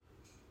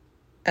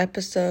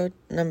Episode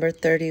number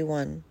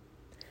 31,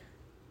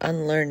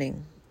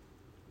 Unlearning.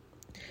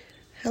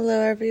 Hello,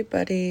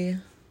 everybody.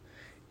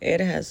 It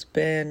has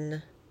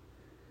been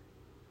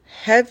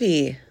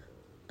heavy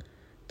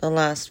the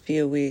last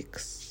few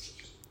weeks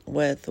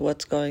with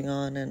what's going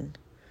on in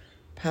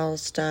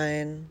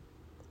Palestine,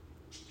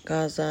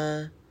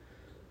 Gaza,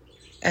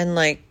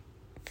 and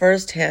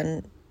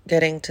firsthand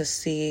getting to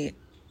see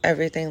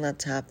everything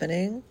that's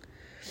happening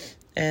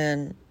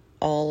and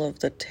all of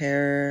the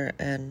terror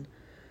and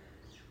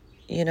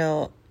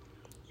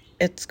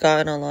it's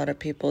gotten a lot of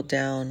people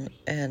down,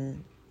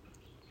 and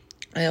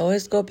I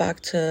always go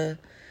back to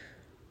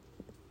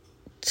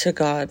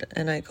God,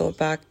 and I go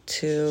back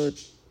to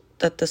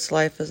that this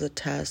life is a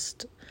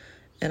test,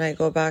 and I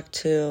go back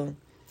to,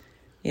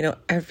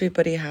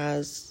 everybody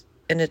has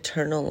an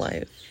eternal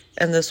life,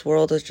 and this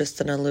world is just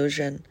an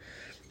illusion,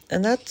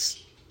 and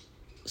that's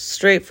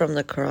straight from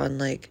the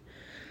Quran.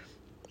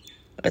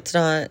 It's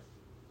not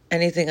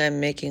anything I'm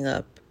making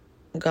up.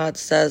 God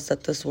says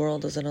that this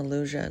world is an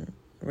illusion,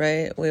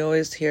 right? We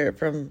always hear it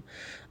from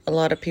a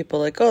lot of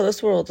people oh,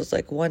 this world is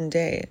like one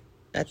day.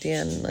 At the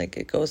end,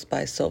 it goes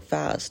by so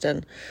fast.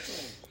 And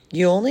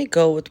you only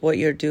go with what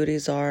your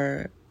duties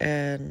are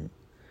and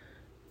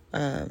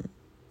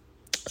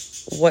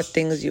what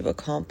things you've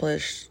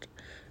accomplished.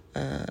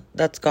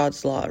 That's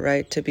God's law,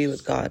 right? To be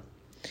with God.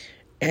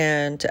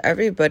 And to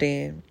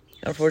everybody,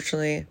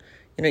 unfortunately,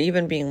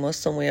 even being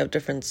Muslim, we have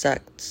different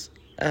sects.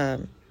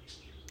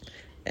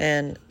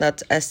 And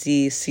that's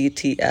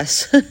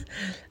SECTS.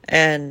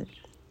 And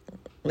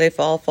they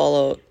all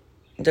follow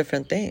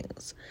different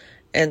things.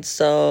 And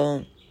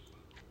so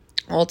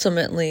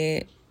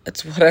ultimately,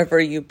 it's whatever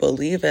you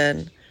believe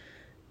in.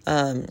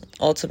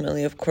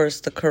 Ultimately, of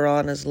course, the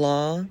Quran is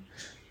law.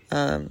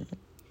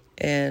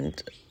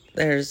 And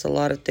there's a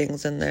lot of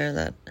things in there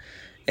that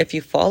if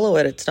you follow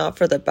it, it's not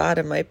for the bad.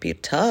 It might be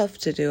tough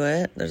to do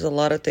it. There's a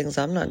lot of things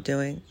I'm not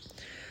doing.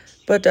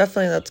 But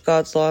definitely that's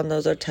God's law, and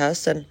those are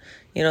tests. And,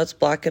 it's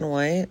black and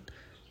white.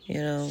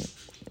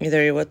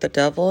 Either you're with the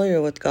devil or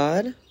you're with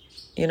God.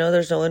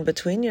 There's no in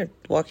between. You're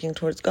walking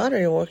towards God or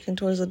you're walking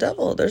towards the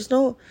devil. There's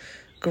no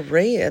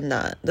gray in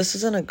that. This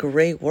isn't a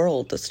gray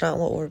world. That's not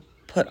what we're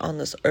put on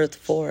this earth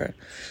for.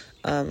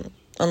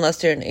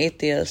 Unless you're an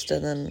atheist,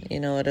 and then,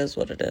 it is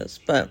what it is.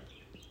 But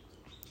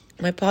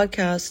my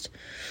podcast,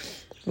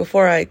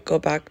 before I go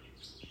back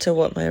to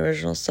what my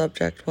original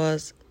subject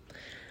was,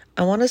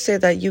 I want to say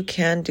that you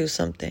can do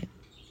something.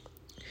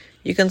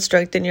 You can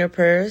strengthen your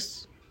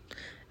prayers.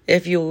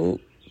 If you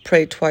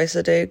pray twice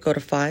a day, go to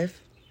 5.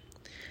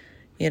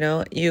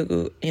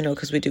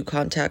 Because we do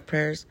contact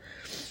prayers.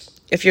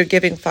 If you're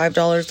giving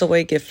 $5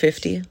 away, give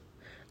 50.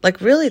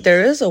 Really,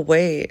 there is a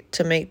way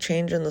to make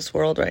change in this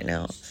world right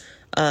now.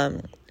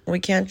 We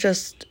can't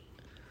just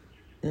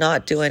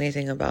not do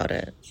anything about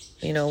it.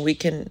 We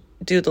can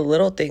do the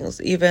little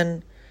things,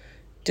 even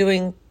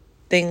doing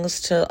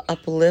things to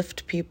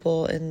uplift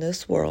people in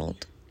this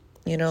world,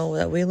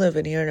 that we live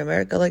in here in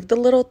America, the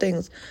little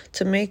things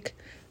to make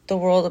the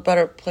world a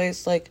better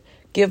place,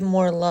 give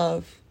more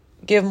love,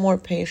 give more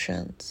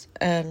patience.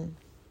 And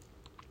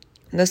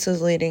this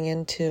is leading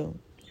into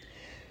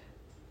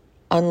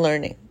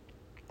unlearning.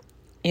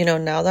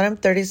 Now that I'm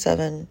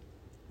 37,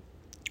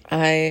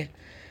 I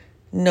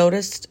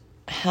noticed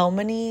how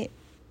many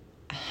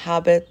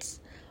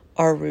habits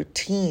are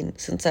routine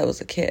since I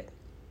was a kid.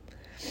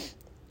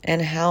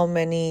 And how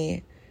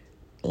many,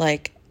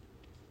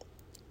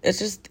 it's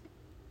just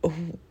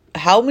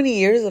how many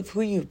years of who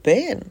you've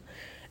been.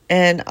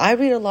 And I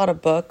read a lot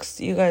of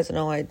books. You guys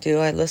know I do.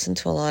 I listen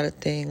to a lot of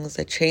things.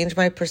 I change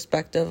my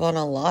perspective on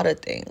a lot of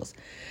things.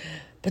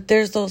 But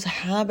there's those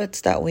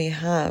habits that we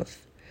have.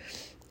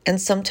 And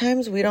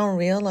sometimes we don't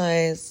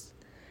realize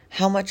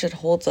how much it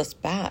holds us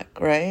back,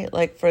 right?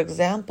 For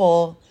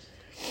example,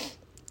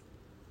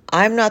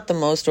 I'm not the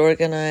most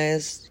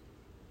organized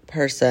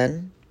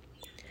person.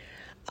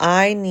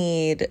 I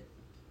need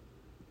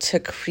to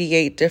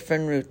create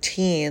different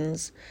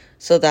routines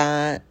so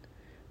that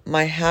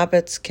my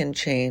habits can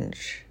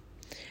change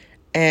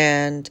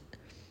and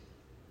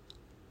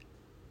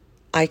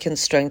I can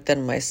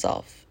strengthen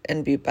myself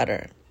and be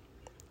better.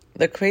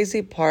 The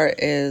crazy part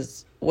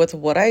is with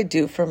what I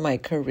do for my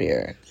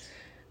career,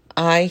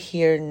 I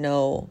hear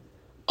no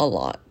a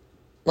lot.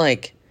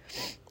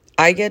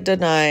 I get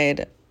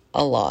denied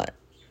a lot.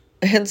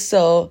 And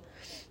so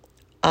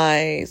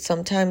I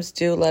sometimes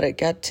do let it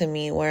get to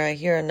me where I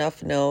hear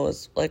enough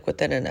no's,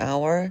 within an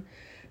hour,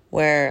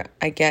 where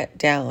I get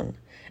down.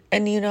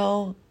 And,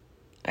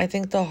 I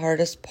think the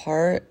hardest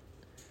part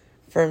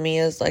for me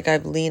is,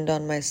 I've leaned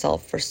on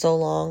myself for so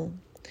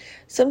long.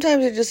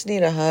 Sometimes you just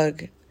need a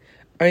hug,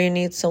 or you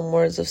need some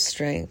words of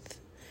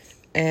strength.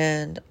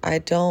 And I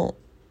don't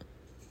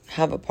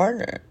have a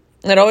partner.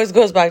 It always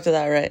goes back to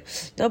that,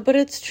 right? No, but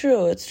it's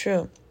true. It's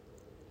true.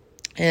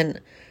 And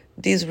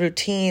these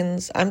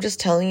routines, I'm just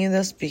telling you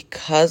this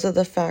because of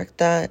the fact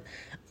that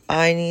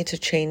I need to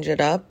change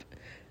it up.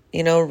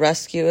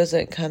 Rescue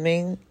isn't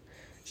coming.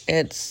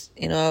 It's,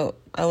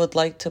 I would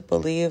like to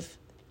believe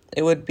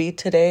it would be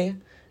today.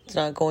 It's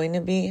not going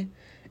to be.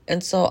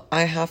 And so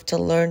I have to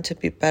learn to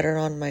be better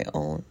on my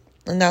own.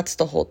 And that's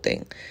the whole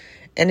thing.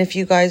 And if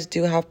you guys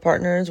do have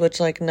partners, which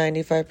like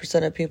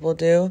 95% of people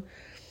do,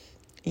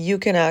 you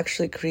can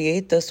actually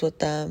create this with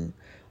them.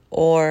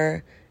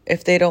 Or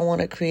if they don't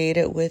want to create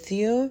it with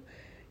you,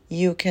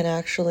 you can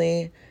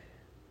actually,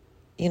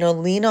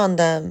 lean on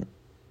them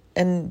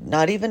and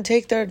not even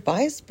take their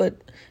advice, but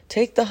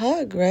take the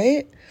hug,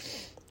 right?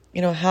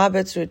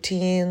 Habits,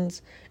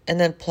 routines, and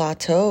then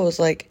plateaus.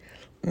 Like,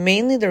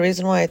 mainly the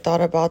reason why I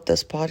thought about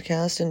this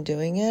podcast and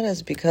doing it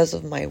is because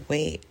of my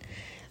weight.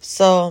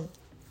 So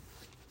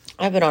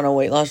I've been on a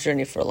weight loss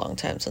journey for a long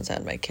time since I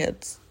had my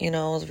kids. I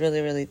was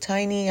really, really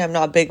tiny. I'm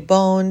not big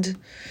boned.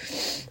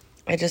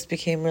 I just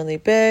became really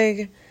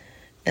big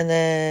and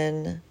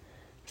then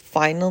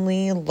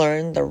finally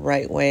learned the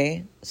right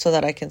way so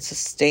that I can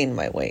sustain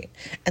my weight.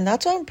 And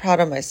that's why I'm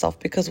proud of myself,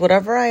 because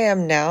whatever I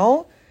am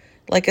now,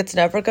 like, it's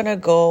never going to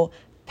go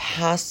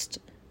past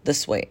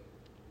this weight.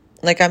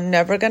 Like, I'm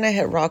never going to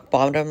hit rock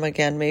bottom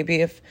again.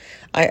 Maybe if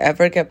I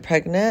ever get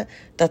pregnant,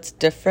 that's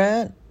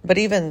different. But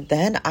even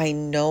then, I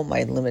know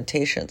my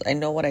limitations. I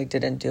know what I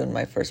didn't do in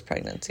my first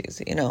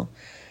pregnancies,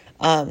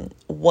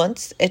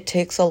 Once it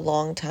takes a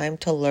long time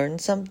to learn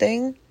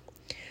something,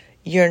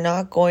 you're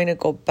not going to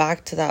go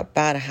back to that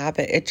bad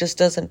habit. It just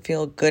doesn't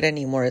feel good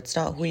anymore. It's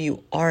not who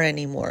you are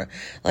anymore.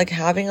 Like,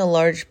 having a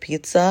large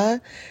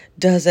pizza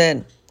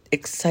doesn't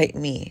excite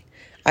me.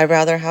 I'd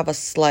rather have a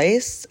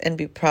slice and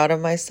be proud of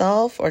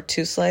myself, or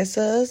 2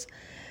 slices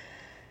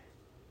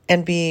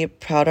and be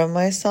proud of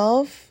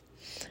myself.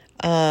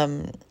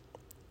 And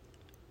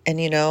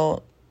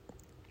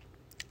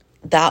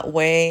that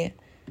way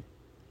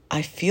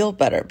I feel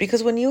better,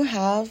 because when you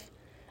have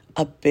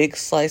a big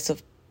slice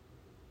of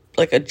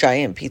like a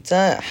giant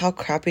pizza, how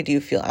crappy do you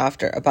feel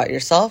after about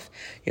yourself?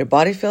 Your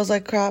body feels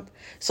like crap.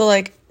 So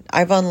like,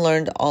 I've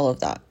unlearned all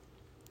of that.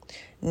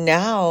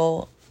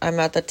 Now I'm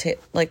at the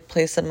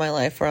place in my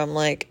life where I'm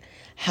like,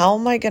 how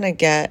am I going to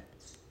get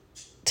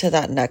to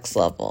that next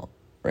level,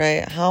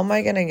 right? How am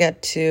I going to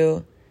get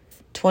to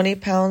 20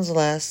 pounds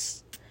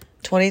less,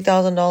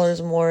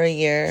 $20,000 more a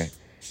year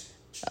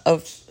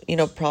of,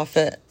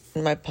 profit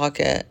in my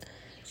pocket?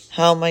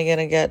 How am I going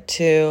to get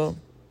to,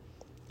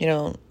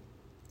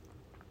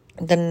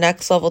 the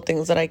next level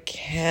things that I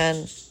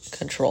can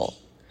control?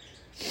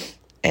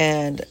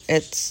 And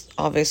it's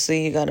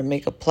obviously, you got to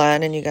make a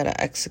plan and you got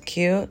to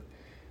execute.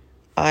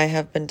 I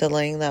have been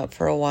delaying that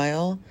for a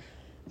while.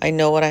 I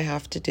know what I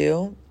have to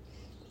do,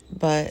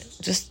 but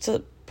just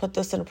to put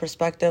this in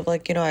perspective,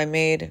 I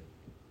made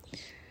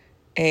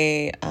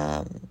a,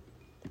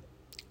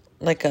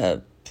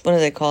 what do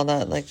they call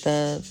that? Like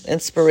the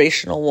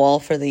inspirational wall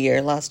for the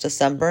year last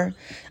December.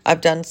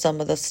 I've done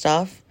some of the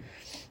stuff.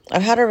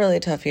 I've had a really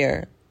tough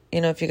year.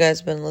 If you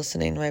guys have been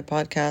listening to my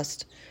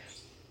podcast,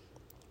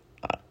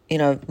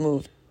 I've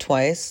moved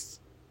twice,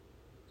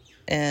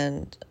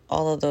 and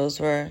all of those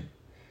were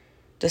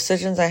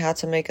decisions I had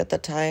to make at the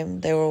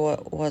time. They were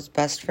what was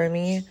best for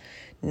me.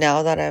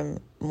 Now that I'm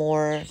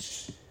more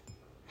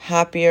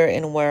happier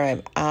in where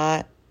I'm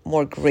at,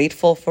 more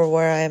grateful for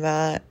where I'm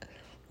at,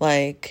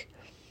 like,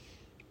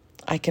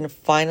 I can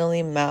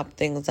finally map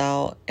things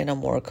out in a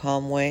more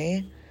calm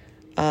way.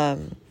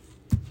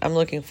 I'm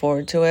looking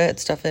forward to it.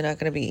 It's definitely not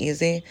going to be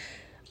easy.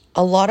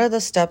 A lot of the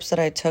steps that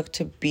I took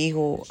to be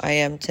who I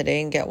am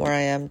today and get where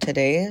I am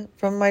today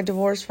from my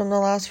divorce from the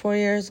last 4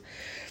 years,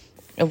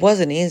 it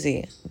wasn't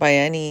easy by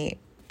any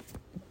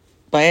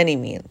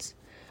means.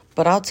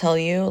 But I'll tell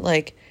you,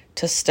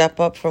 to step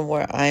up from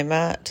where I'm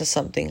at to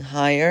something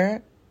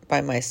higher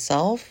by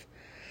myself,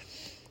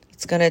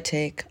 it's going to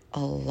take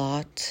a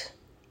lot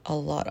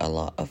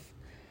of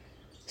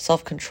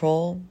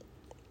self-control,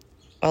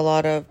 a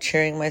lot of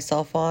cheering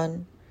myself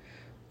on,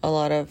 a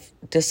lot of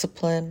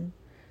discipline,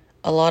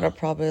 a lot of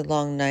probably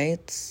long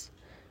nights.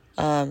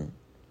 But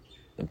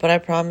I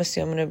promise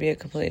you, I'm going to be a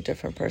completely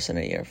different person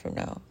a year from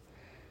now.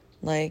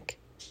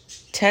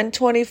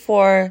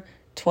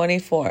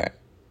 10/24/24.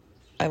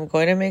 I'm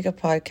going to make a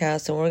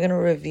podcast and we're going to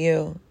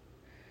review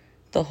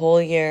the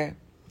whole year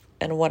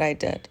and what I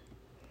did.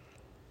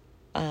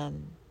 I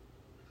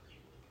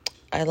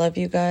love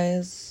you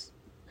guys.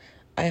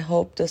 I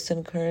hope this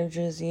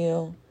encourages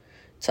you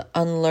to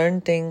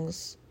unlearn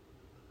things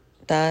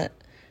that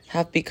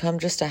have become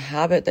just a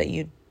habit that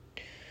we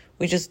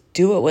just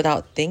do it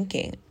without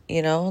thinking,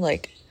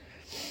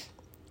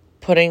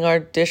 putting our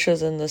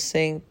dishes in the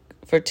sink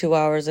for 2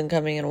 hours and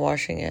coming and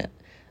washing it.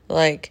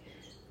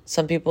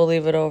 Some people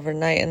leave it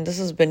overnight, and this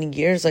has been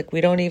years.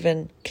 We don't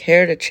even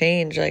care to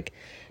change.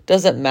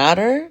 Does it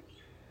matter,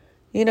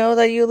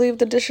 that you leave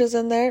the dishes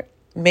in there?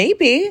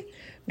 Maybe,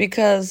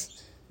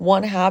 because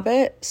one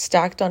habit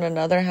stacked on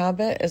another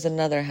habit is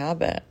another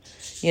habit,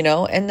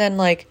 and then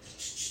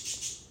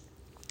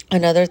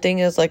another thing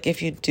is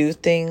if you do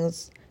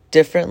things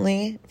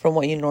differently from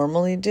what you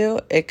normally do,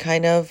 it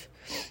kind of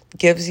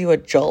gives you a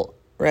jolt,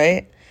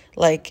 right?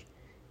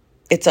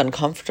 It's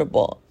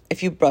uncomfortable.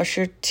 If you brush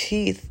your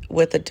teeth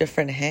with a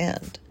different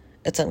hand,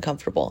 it's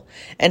uncomfortable.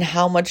 And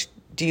how much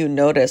do you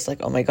notice like,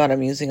 oh my God,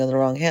 I'm using the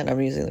wrong hand.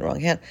 I'm using the wrong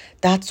hand.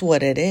 That's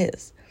what it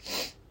is.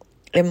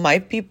 It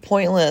might be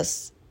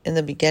pointless in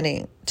the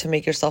beginning to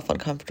make yourself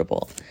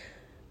uncomfortable,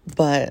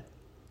 but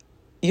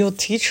you'll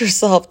teach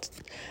yourself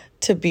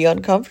to be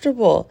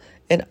uncomfortable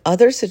in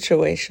other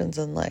situations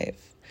in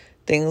life.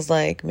 Things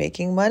like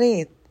making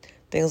money,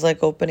 things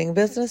like opening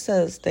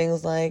businesses,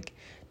 things like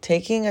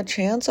taking a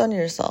chance on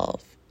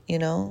yourself, you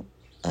know?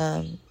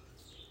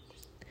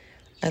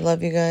 I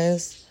love you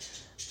guys.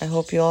 I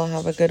hope you all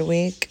have a good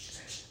week.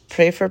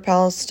 Pray for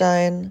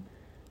Palestine.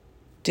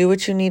 Do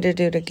what you need to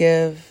do to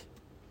give.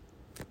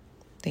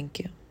 Thank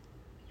you.